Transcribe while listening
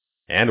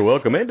And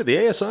welcome into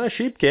the ASI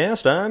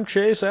Sheepcast. I'm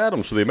Chase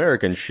Adams for the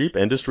American Sheep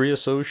Industry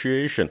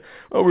Association.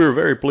 Well, we were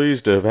very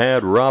pleased to have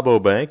had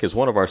Rabobank as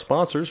one of our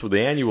sponsors for the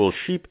annual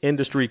Sheep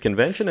Industry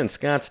Convention in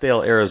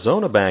Scottsdale,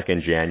 Arizona back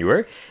in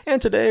January.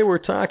 And today we're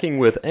talking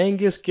with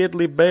Angus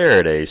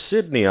Gidley-Baird, a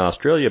Sydney,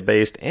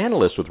 Australia-based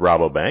analyst with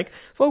Rabobank,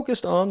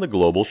 focused on the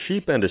global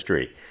sheep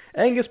industry.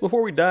 Angus,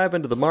 before we dive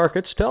into the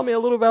markets, tell me a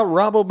little about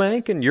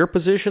Rabobank and your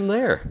position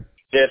there.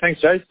 Yeah,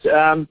 thanks, Chase.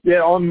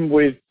 I'm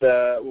with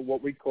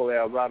what we call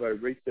our Rabo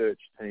research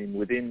team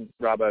within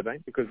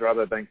Rabobank. Because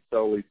Rabobank's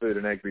solely food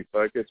and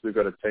agri-focused, we've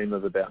got a team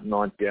of about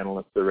 90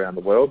 analysts around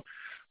the world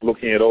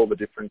looking at all the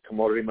different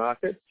commodity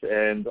markets,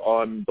 and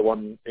I'm the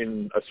one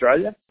in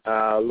Australia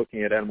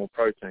looking at animal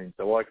protein.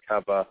 So I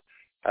cover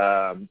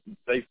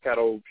beef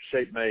cattle,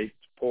 sheep meat,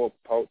 pork,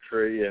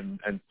 poultry and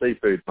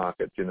seafood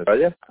markets in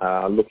Australia,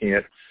 looking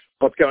at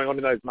what's going on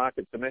in those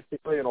markets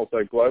domestically and also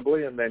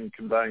globally, and then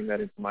conveying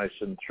that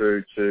information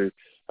through to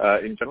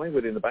internally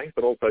within the bank,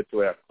 but also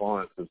to our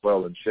clients as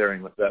well, and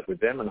sharing that with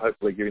them and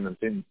hopefully giving them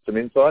some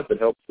insight that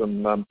helps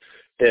them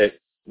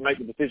make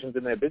the decisions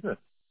in their business.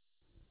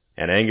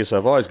 And Angus,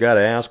 I've always got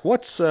to ask,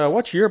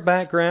 what's your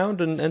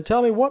background, and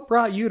tell me what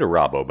brought you to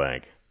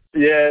Rabobank?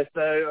 Yeah,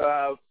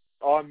 so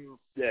I'm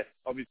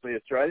obviously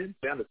Australian,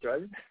 found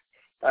Australian.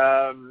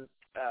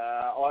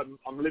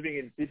 I'm living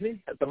in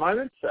Sydney at the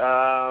moment.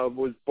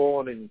 Was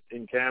born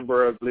in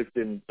Canberra, lived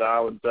in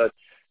Darwin, so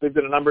lived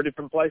in a number of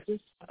different places.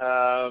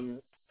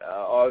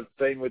 I've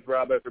been with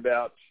Rabo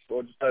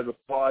for just over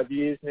 5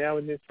 years now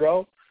in this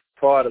role.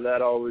 Prior to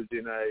that, I was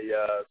in a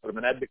sort of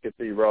an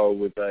advocacy role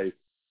with a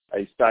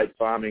state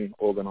farming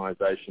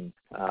organisation,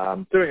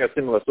 doing a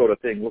similar sort of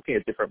thing, looking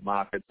at different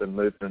markets and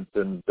movements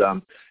and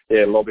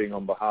lobbying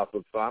on behalf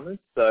of farmers.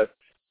 So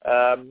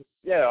I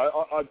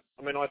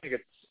think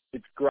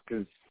it's great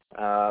because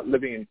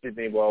living in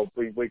Sydney, well,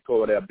 we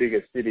call it our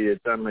biggest city.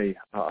 It's only,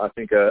 I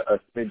think, a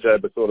smidge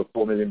over sort of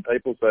 4 million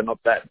people, so not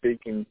that big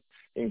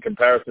in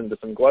comparison to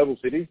some global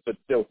cities, but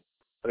still,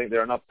 I think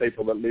there are enough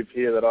people that live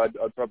here that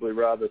I'd probably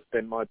rather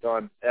spend my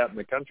time out in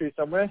the country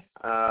somewhere.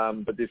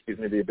 But this gives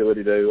me the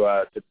ability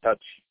to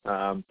touch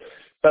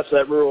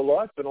that rural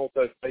life and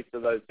also speak to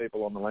those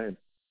people on the land.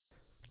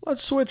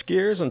 Let's switch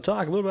gears and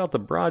talk a little about the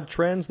broad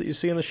trends that you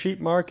see in the sheep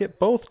market,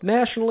 both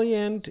nationally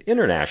and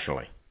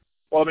internationally.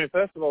 Well, I mean,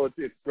 first of all,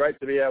 it's great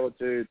to be able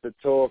to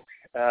talk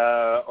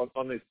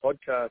on this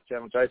podcast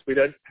channel, Chase. We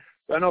don't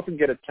often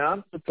get a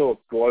chance to talk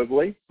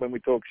globally when we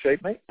talk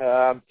sheep meat.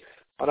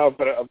 I know I've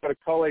got a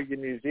colleague in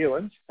New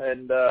Zealand,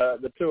 and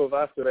the two of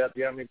us are about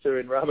the only two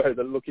in Rabo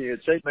that are looking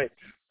at sheep meat.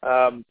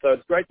 So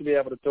it's great to be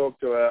able to talk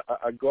to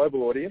a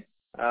global audience.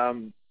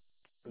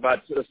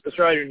 But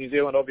Australia and New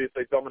Zealand,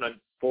 obviously dominant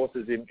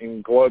forces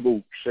in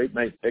global sheep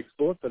meat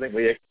exports. I think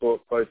we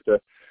export close to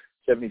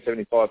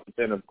 70-75%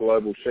 of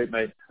global sheep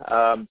meat.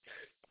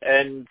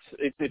 And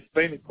it's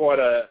been quite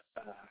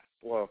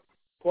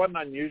an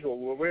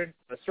unusual.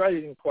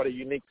 Australia's in quite a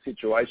unique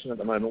situation at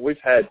the moment. We've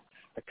had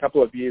a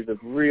couple of years of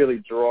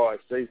really dry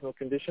seasonal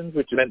conditions,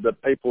 which meant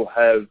that people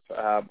have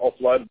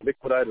offloaded,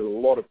 liquidated a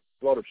lot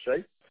of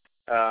sheep.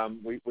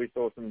 We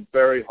saw some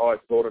very high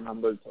slaughter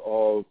numbers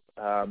of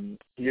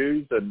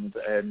ewes and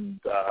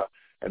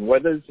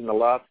wethers in the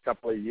last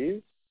couple of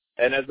years,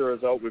 and as a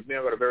result, we've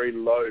now got a very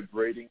low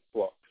breeding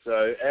flock.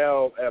 So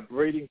our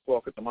breeding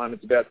flock at the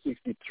moment is about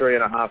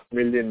 63.5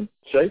 million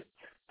sheep.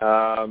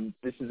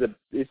 This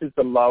is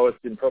the lowest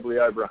in probably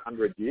over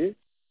 100 years.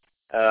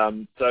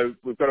 So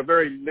we've got a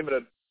very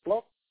limited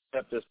flock.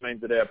 That just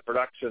means that our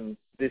production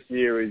this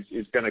year is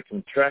going to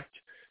contract,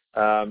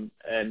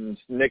 and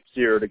next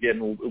year it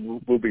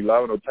again will be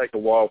low, and it'll take a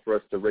while for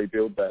us to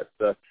rebuild that.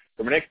 So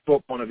from an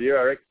export point of view,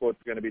 our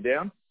exports are going to be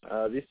down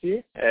this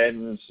year,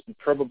 and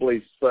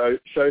probably show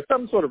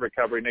some sort of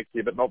recovery next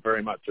year, but not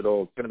very much at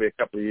all. It's going to be a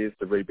couple of years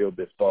to rebuild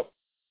this flock.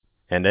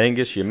 And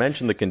Angus, you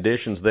mentioned the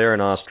conditions there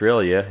in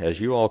Australia as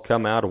you all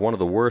come out of one of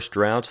the worst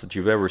droughts that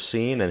you've ever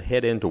seen and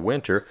head into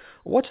winter.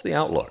 What's the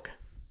outlook?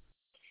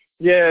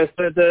 Yeah,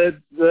 so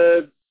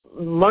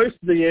most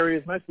of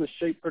the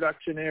sheep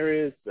production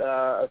areas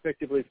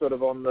effectively sort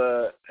of on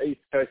the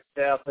east coast,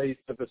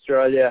 southeast of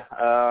Australia,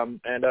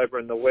 and over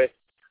in the west.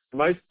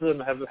 Most of them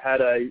have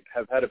had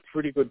a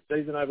pretty good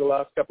season over the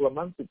last couple of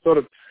months. It's sort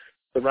of,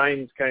 the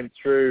rains came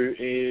through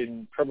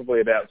in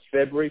probably about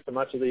February for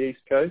much of the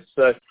east coast.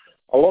 So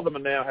a lot of them are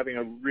now having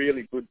a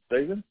really good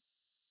season.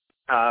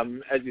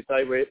 As you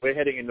say, we're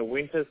heading into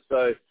winter,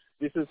 so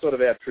this is sort of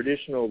our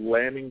traditional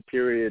lambing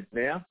period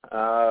now.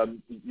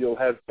 You'll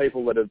have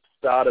people that have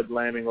started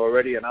lambing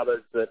already, and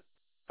others that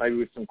maybe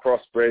with some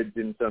crossbreds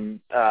in some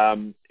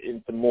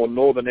more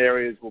northern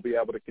areas will be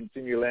able to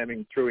continue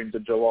lambing through into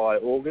July,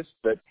 August.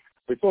 But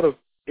we're sort of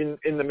in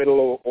the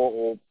middle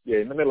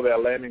in the middle of our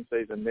lambing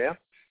season now.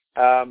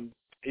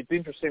 It's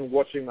interesting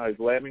watching those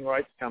lambing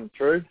rates come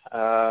through.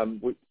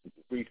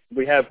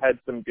 We have had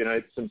some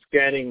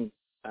scanning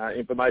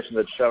information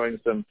that's showing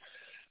some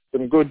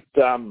good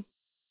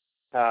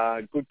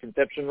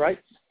conception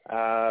rates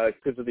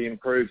because of the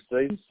improved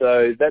season.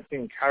 So that's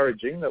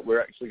encouraging that we're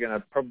actually going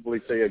to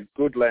probably see a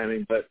good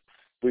lambing, but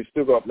we've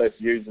still got less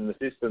ewes in the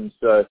system,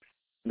 so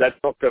that's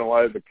not going to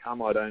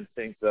overcome, I don't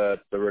think, the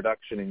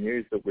reduction in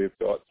ewes that we've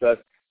got. So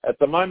at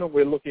the moment,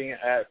 we're looking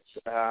at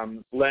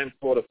lamb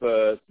slaughter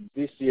for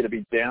this year to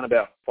be down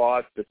about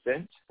 5%,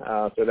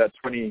 so about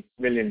 20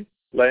 million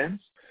lambs.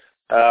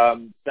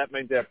 That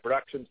means our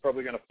production's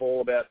probably going to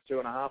fall about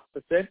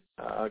 2.5%,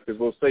 because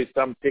we'll see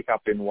some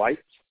pickup in weight,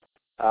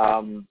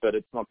 but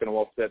it's not going to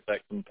offset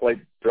that complete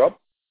drop.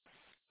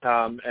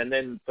 And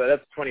then, so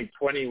that's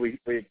 2020. We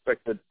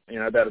expected,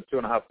 about a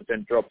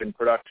 2.5% drop in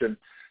production.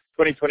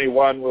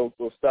 2021, we'll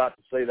start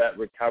to see that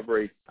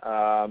recovery,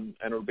 and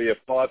it'll be a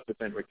 5%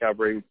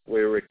 recovery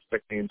we were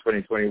expecting in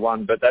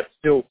 2021. But it's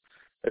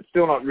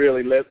still not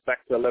really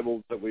back to the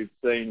levels that we've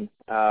seen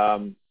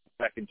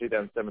back in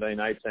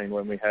 2017-18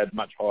 when we had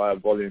much higher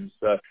volumes.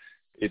 So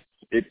it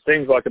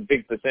seems like a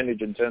big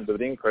percentage in terms of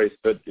an increase,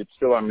 but it's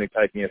still only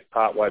taking us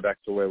part way back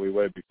to where we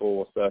were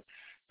before. So,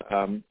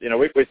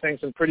 we're seeing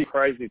some pretty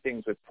crazy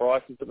things with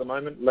prices at the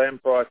moment. Lamb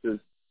prices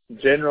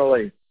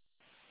generally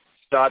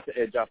start to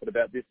edge up at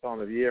about this time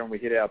of year, and we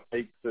hit our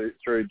peak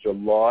through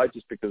July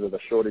just because of the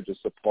shortage of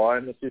supply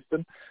in the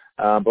system.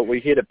 But we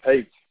hit a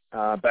peak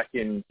back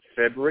in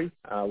February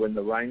when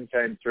the rain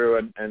came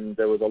through, and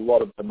there was a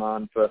lot of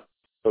demand for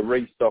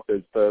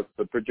restockers, for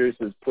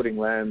producers putting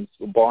lambs,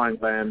 or buying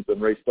lambs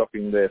and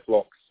restocking their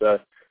flocks. So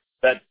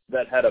that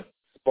had a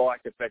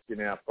spike effect in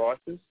our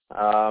prices.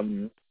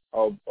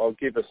 I'll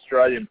give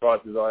Australian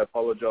prices, I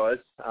apologise,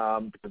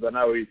 because I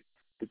know we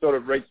sort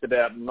of reached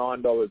about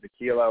 $9 a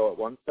kilo at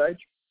one stage.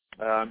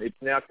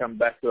 It's now come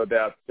back to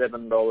about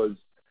 $7.80.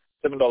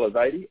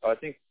 I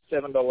think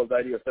 $7.80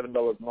 or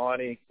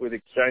 $7.90 with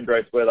exchange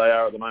rates where they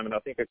are at the moment, I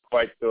think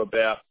equates to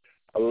about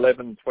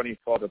 $11.25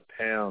 a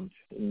pound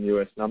in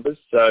US numbers.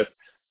 So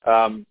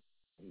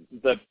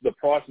the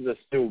prices are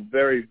still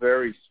very,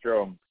 very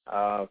strong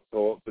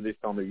for this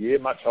time of year,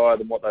 much higher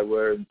than what they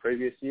were in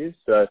previous years.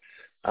 So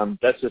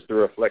that's just a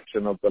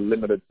reflection of the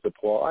limited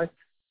supply.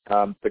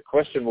 The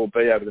question will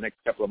be over the next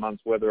couple of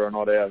months whether or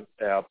not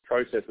our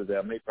processors,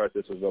 our meat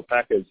processors or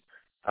packers,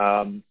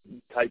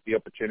 take the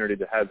opportunity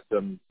to have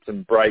some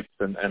breaks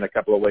and a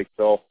couple of weeks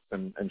off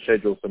and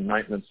schedule some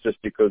maintenance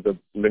just because of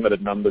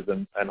limited numbers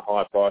and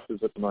high prices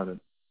at the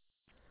moment.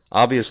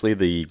 Obviously,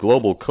 the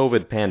global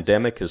COVID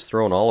pandemic has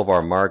thrown all of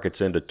our markets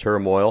into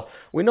turmoil.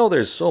 We know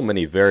there's so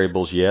many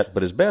variables yet,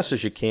 but as best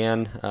as you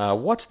can,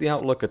 what's the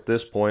outlook at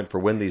this point for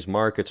when these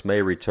markets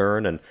may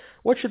return, and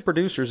what should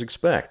producers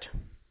expect?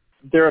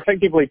 There are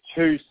effectively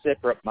two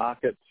separate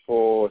markets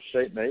for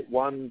sheep meat,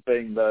 one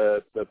being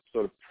the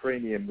sort of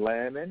premium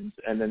lamb ends,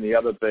 and then the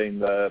other being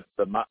the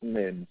mutton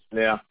ends.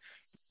 Now,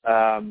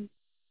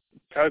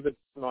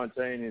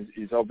 COVID-19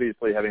 is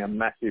obviously having a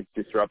massive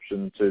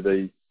disruption to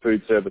the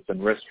food service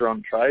and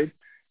restaurant trade,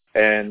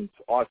 and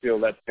I feel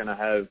that's going to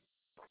have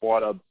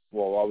I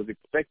was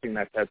expecting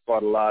that to have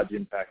quite a large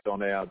impact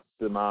on our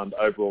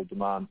overall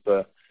demand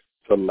for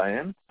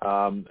lamb.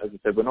 As I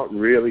said, we're not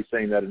really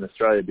seeing that in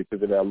Australia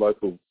because of our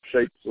local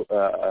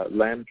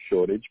lamb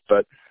shortage,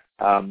 but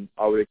I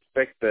would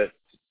expect that,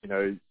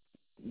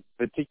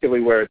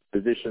 particularly where it's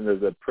positioned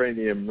as a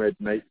premium red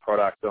meat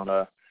product on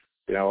a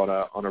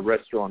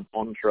restaurant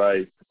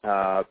entree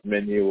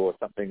menu or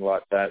something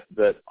like that,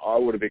 that I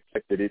would have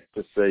expected it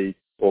to see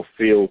or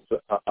feel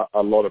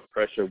a lot of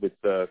pressure with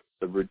the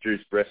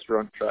reduced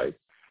restaurant trade.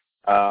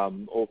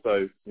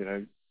 Also,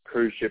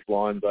 cruise ship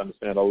lines, I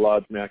understand a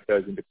large amount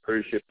goes into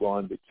cruise ship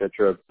lines,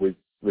 etc. With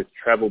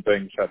travel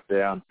being shut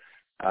down,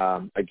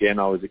 again,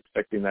 I was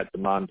expecting that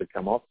demand to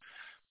come off.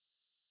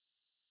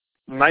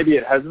 Maybe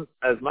it hasn't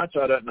as much,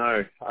 I don't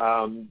know.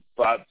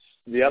 But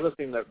the other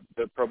thing that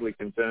probably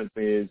concerns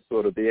me is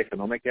sort of the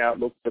economic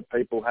outlook that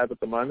people have at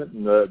the moment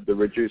and the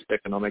reduced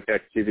economic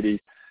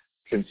activity,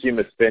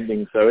 consumer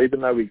spending. So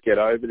even though we get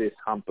over this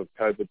hump of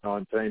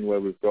COVID-19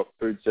 where we've got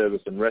food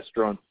service and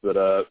restaurants that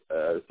are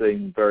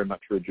seeing very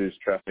much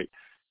reduced traffic,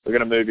 we're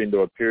going to move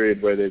into a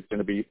period where there's going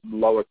to be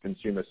lower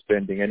consumer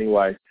spending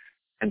anyway.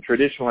 And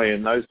traditionally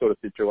in those sort of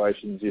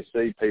situations, you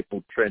see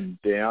people trend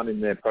down in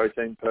their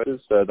protein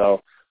purchases. So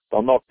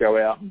they'll not go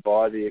out and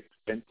buy the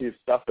expensive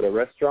stuff at a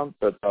restaurant,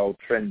 but they'll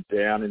trend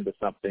down into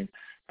something,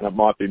 and it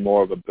might be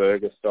more of a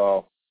burger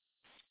style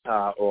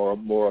or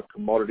more a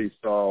commodity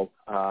style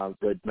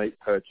red meat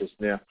purchase.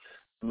 Now,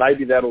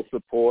 maybe that'll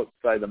support,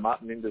 say, the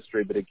mutton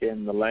industry, but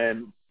again, the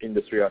lamb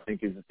industry, I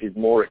think, is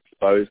more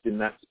exposed in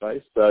that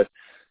space. So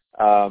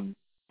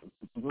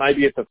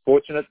maybe it's a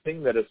fortunate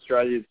thing that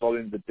Australia's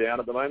volumes are down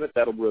at the moment.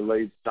 That'll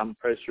relieve some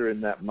pressure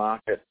in that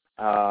market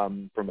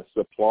from a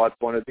supply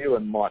point of view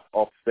and might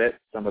offset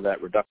some of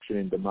that reduction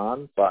in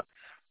demand. But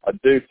I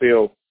do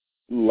feel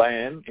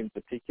lamb in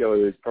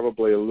particular is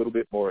probably a little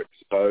bit more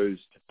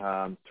exposed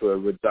to a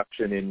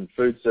reduction in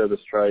food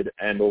service trade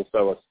and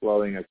also a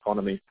slowing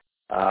economy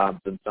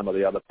than some of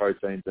the other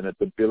proteins, and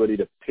its ability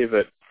to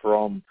pivot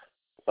from,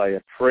 say,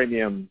 a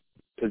premium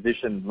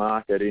positioned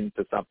market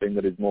into something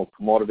that is more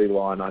commodity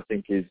line, I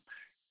think is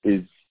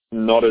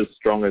not as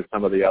strong as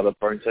some of the other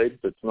proteins.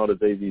 It's not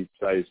as easy,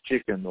 say, as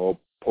chicken or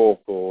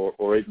pork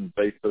or even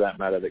beef for that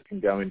matter that can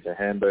go into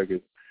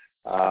hamburgers.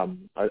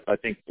 I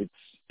think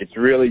it's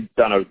really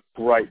done a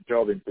great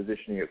job in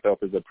positioning itself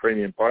as a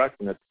premium product,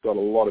 and it's got a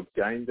lot of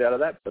gains out of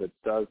that, but it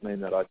does mean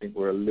that I think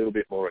we're a little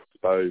bit more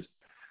exposed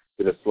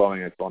to the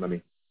slowing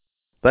economy.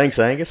 Thanks,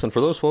 Angus. And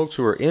for those folks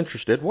who are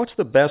interested, what's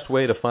the best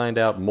way to find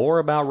out more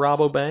about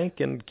Rabobank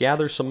and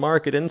gather some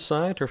market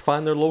insight or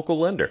find their local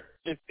lender?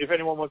 If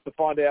anyone wants to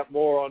find out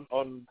more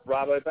on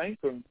Rabobank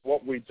and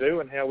what we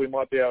do and how we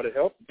might be able to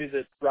help,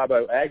 visit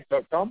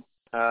raboag.com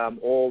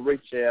or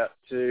reach out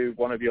to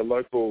one of your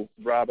local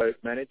Rabo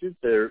managers.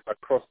 They're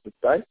across the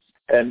state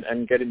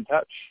and get in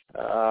touch.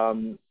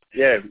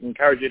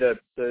 Encourage you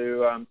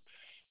to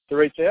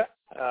reach out.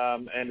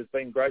 And it's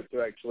been great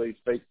to actually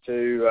speak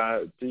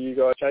to you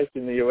guys, Chase,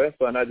 in the US.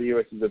 I know the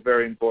US is a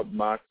very important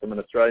market from an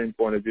Australian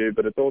point of view,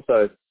 but it's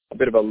also a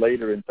bit of a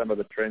leader in some of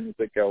the trends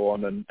that go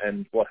on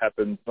and what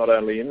happens not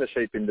only in the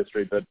sheep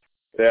industry, but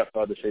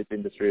outside the sheep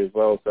industry as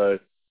well. So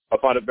I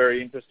find it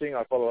very interesting.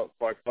 I follow it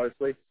quite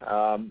closely,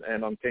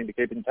 and I'm keen to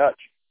keep in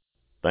touch.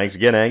 Thanks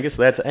again, Angus.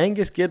 That's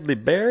Angus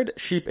Gidley-Baird,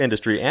 Sheep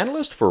Industry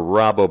Analyst for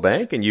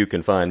Rabobank, and you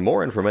can find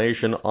more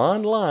information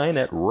online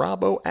at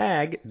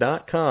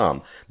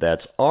raboag.com.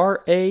 That's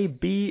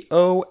RABOAG.com.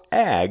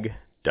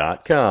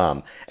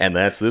 And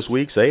that's this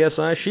week's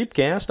ASI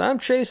Sheepcast. I'm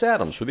Chase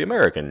Adams for the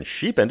American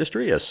Sheep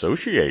Industry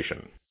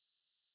Association.